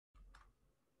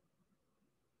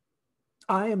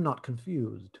I am not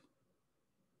confused.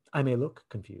 I may look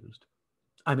confused.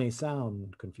 I may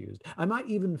sound confused. I might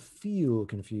even feel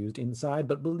confused inside,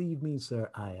 but believe me, sir,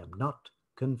 I am not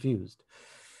confused.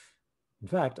 In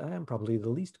fact, I am probably the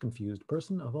least confused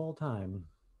person of all time.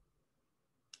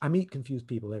 I meet confused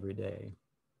people every day.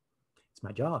 It's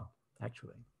my job,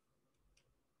 actually.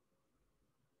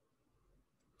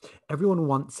 Everyone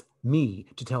wants me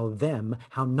to tell them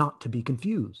how not to be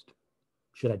confused.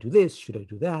 Should I do this? Should I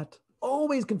do that?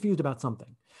 Always confused about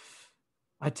something.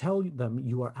 I tell them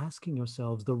you are asking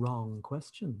yourselves the wrong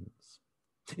questions.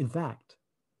 In fact,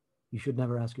 you should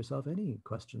never ask yourself any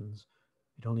questions.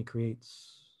 It only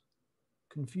creates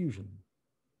confusion.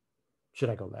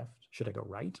 Should I go left? Should I go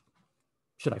right?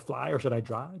 Should I fly or should I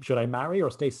drive? Should I marry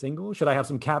or stay single? Should I have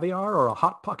some caviar or a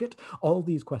hot pocket? All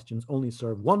these questions only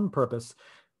serve one purpose,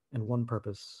 and one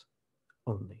purpose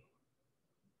only: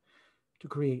 to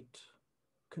create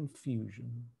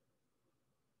confusion.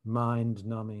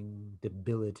 Mind-numbing,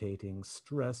 debilitating,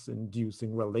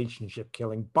 stress-inducing,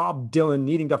 relationship-killing, Bob Dylan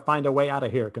needing to find a way out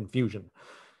of here confusion.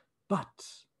 But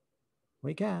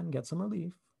we can get some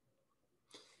relief.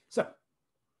 So,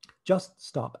 just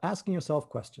stop asking yourself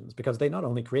questions, because they not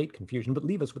only create confusion, but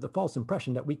leave us with a false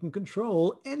impression that we can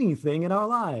control anything in our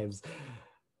lives.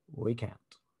 We can't.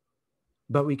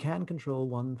 But we can control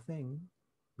one thing.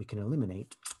 We can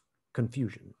eliminate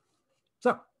confusion.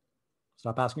 So,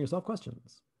 stop asking yourself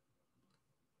questions.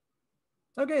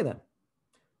 Okay, then.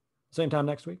 Same time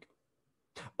next week.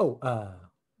 Oh,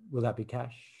 will that be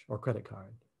cash or credit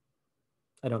card?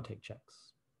 I don't take checks.